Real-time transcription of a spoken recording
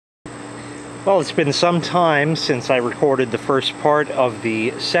Well, it's been some time since I recorded the first part of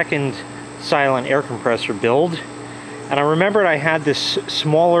the second silent air compressor build, and I remembered I had this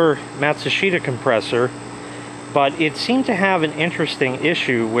smaller Matsushita compressor, but it seemed to have an interesting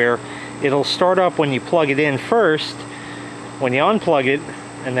issue where it'll start up when you plug it in first. When you unplug it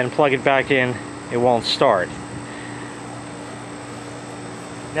and then plug it back in, it won't start.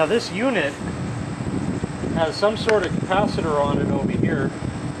 Now this unit has some sort of capacitor on it over here,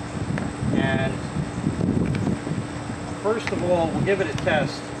 and first of all we'll give it a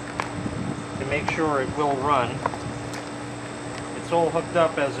test to make sure it will run. It's all hooked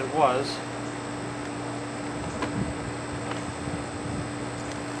up as it was.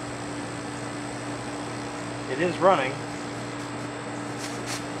 It is running.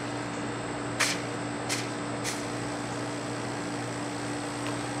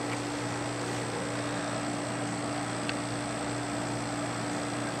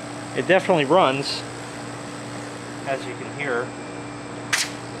 It definitely runs, as you can hear.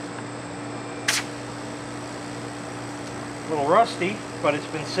 A little rusty, but it's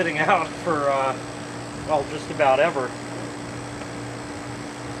been sitting out for, well, just about ever.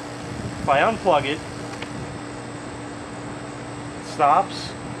 If I unplug it, it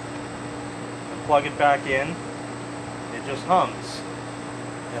stops. I plug it back in, it just hums,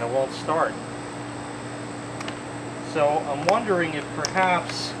 and it won't start. So I'm wondering if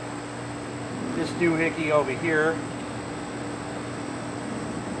perhaps this doohickey over here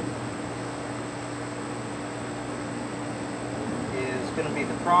is going to be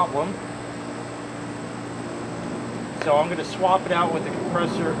the problem. So I'm going to swap it out with the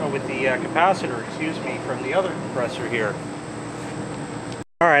compressor, or with the capacitor, excuse me, from the other compressor here.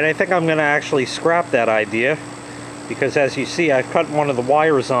 Alright, I think I'm going to actually scrap that idea, because as you see, I've cut one of the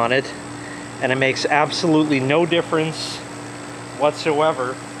wires on it, and it makes absolutely no difference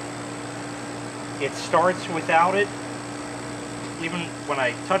whatsoever. It starts without it. Even when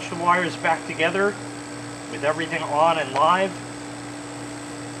I touch the wires back together with everything on and live.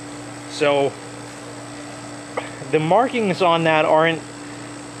 So the markings on that aren't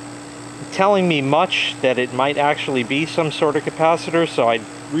telling me much that it might actually be some sort of capacitor, so I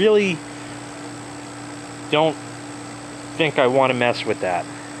really don't think I want to mess with that.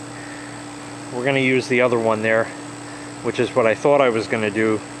 We're going to use the other one there, which is what I thought I was going to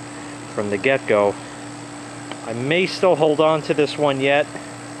do from the get-go. I may still hold on to this one yet,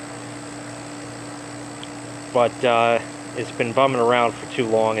 but it's been bumming around for too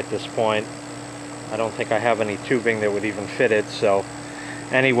long at this point. I don't think I have any tubing that would even fit it, so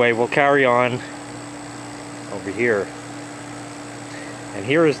anyway, we'll carry on over here. And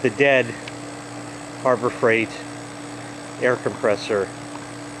here is the dead Harbor Freight air compressor.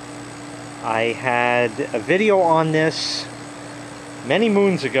 I had a video on this many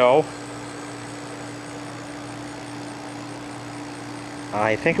moons ago.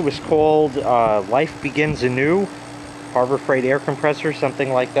 I think it was called Life Begins Anew, Harbor Freight air compressor,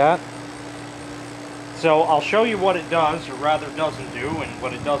 something like that. So I'll show you what it does, or rather doesn't do, and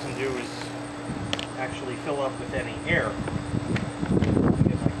what it doesn't do is actually fill up with any air.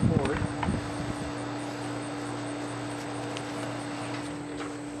 Get my cord.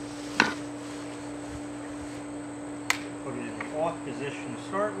 Put it in the off position to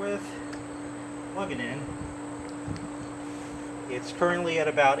start with, plug it in. It's currently at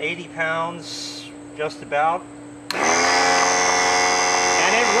about 80 pounds, just about, and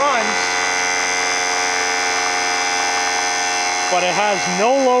it runs, but it has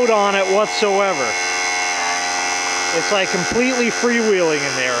no load on it whatsoever. It's like completely freewheeling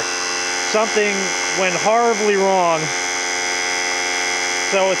in there. Something went horribly wrong,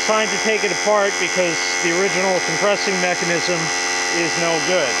 so it's time to take it apart because the original compressing mechanism is no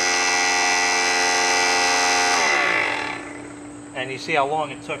good. And you see how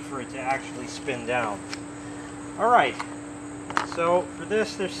long it took for it to actually spin down. Alright, so for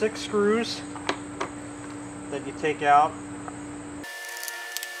this there's 6 screws that you take out.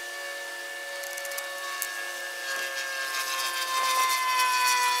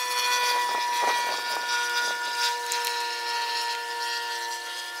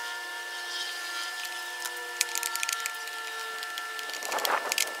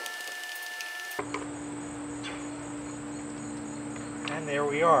 And there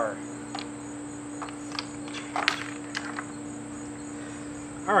we are.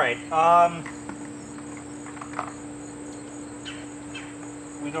 Alright,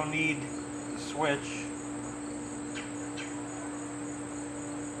 we don't need the switch.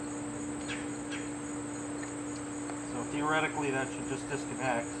 So theoretically that should just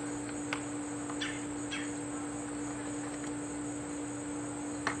disconnect.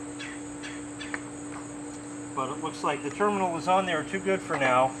 but it looks like the terminal is on there too good for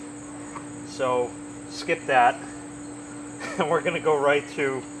now, so skip that. And we're going to go right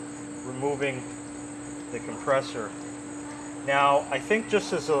to removing the compressor. Now, I think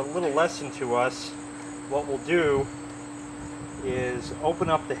just as a little lesson to us, what we'll do is open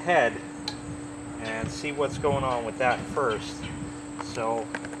up the head and see what's going on with that first. So,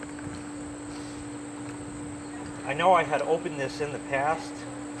 I know I had opened this in the past,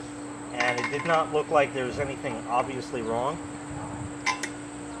 and it did not look like there was anything obviously wrong.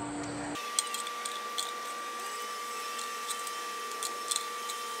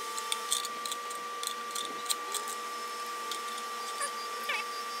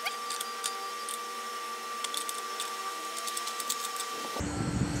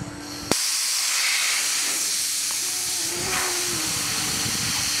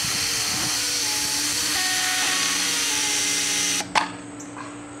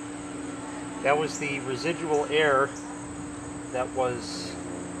 That was the residual air that was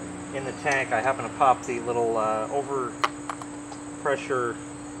in the tank. I happened to pop the little overpressure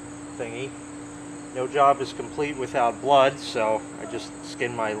thingy. No job is complete without blood, so I just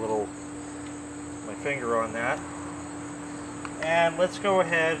skinned my finger on that. And let's go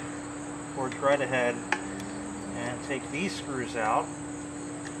ahead, forge right ahead, and take these screws out.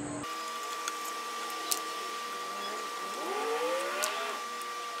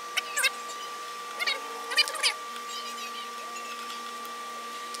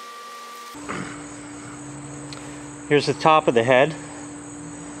 Here's the top of the head.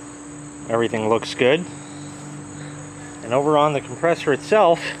 Everything looks good. And over on the compressor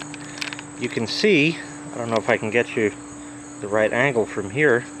itself, you can see, I don't know if I can get you the right angle from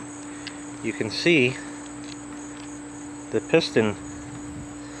here, you can see the piston.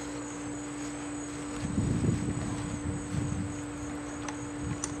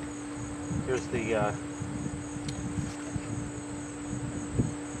 Here's the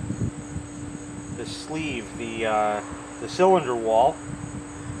sleeve, the cylinder wall.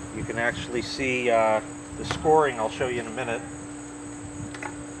 You can actually see the scoring. I'll show you in a minute.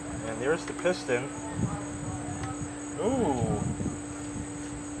 And there's the piston. Ooh,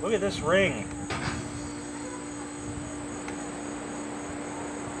 look at this ring.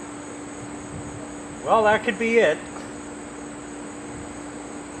 Well, that could be it.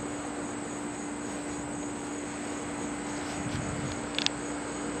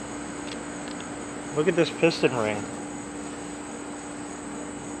 Look at this piston ring.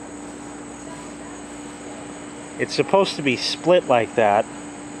 It's supposed to be split like that.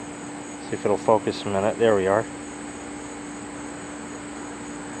 See if it'll focus a minute. There we are.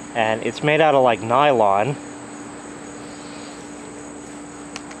 And it's made out of like nylon.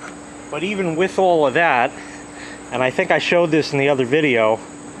 But even with all of that, and I think I showed this in the other video,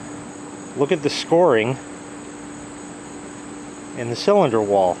 look at the scoring in the cylinder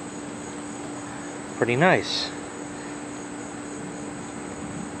wall. Pretty nice.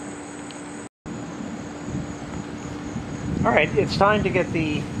 Alright, it's time to get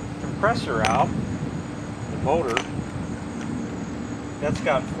the compressor out, the motor. That's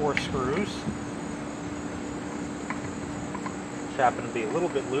got 4 screws, which happen to be a little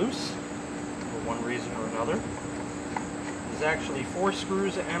bit loose for one reason or another. There's actually 4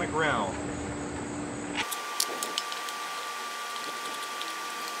 screws and a ground.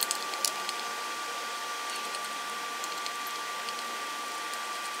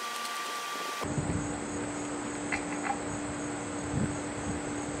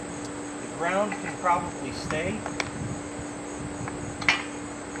 Ground can probably stay.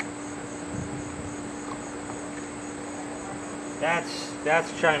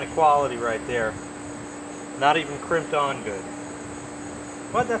 That's China quality right there. Not even crimped on good.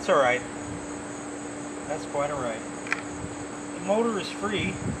 But that's alright. That's quite alright. The motor is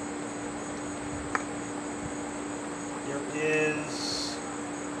free. There is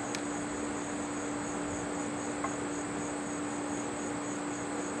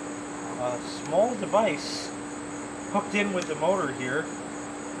a small device hooked in with the motor here,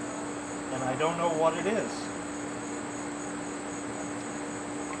 and I don't know what it is.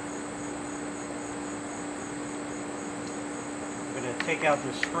 I'm going to take out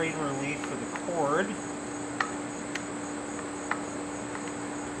the strain relief for the cord.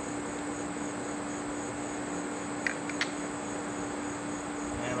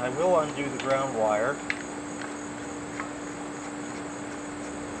 And I will undo the ground wire.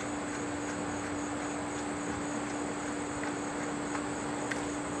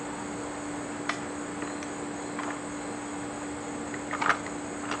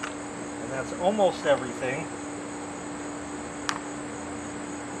 That's almost everything.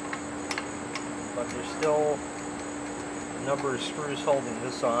 but there's still a number of screws holding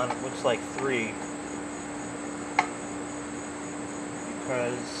this on. It looks like 3.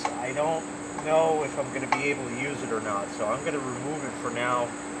 Because I don't know if I'm going to be able to use it or not, so I'm going to remove it for now.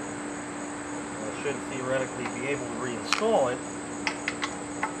 I should theoretically be able to reinstall it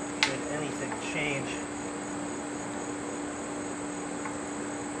should anything change.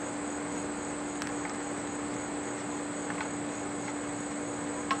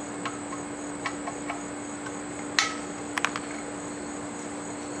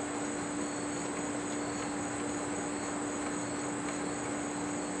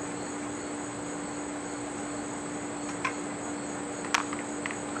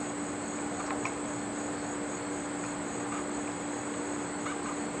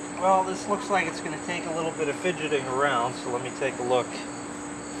 Well, this looks like it's going to take a little bit of fidgeting around, so let me take a look.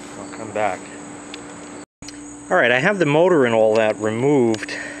 I'll come back. Alright, I have the motor and all that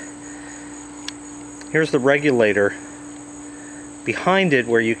removed. Here's the regulator. Behind it,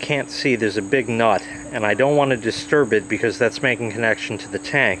 where you can't see, there's a big nut, and I don't want to disturb it because that's making connection to the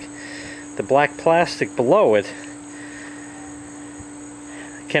tank. The black plastic below it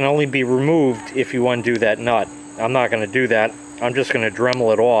can only be removed if you undo that nut. I'm not going to do that. I'm just going to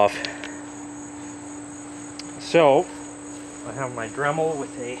Dremel it off. So, I have my Dremel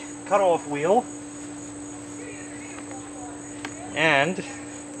with a cutoff wheel, and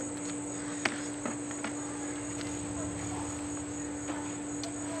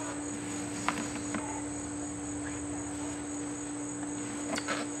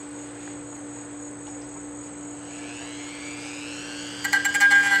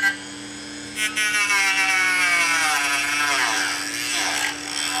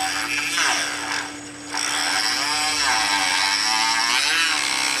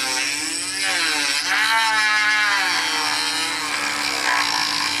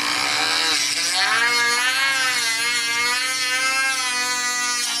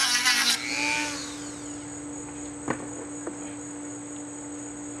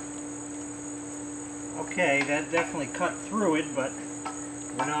okay, that definitely cut through it, but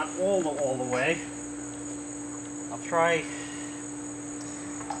we're not all the way. I'll try.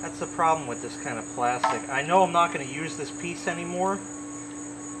 That's the problem with this kind of plastic. I know I'm not going to use this piece anymore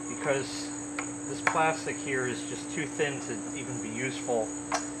because this plastic here is just too thin to even be useful,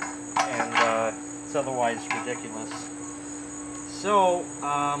 and it's otherwise ridiculous. So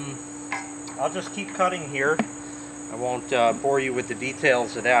I'll just keep cutting here. I won't bore you with the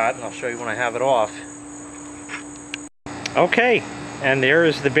details of that, and I'll show you when I have it off. Okay, and there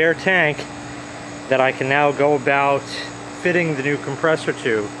is the bare tank that I can now go about fitting the new compressor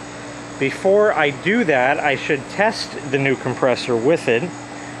to. Before I do that, I should test the new compressor with it.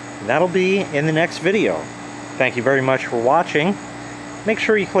 That'll be in the next video. Thank you very much for watching. Make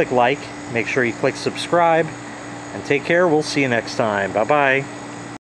sure you click like, make sure you click subscribe, and take care. We'll see you next time. Bye-bye.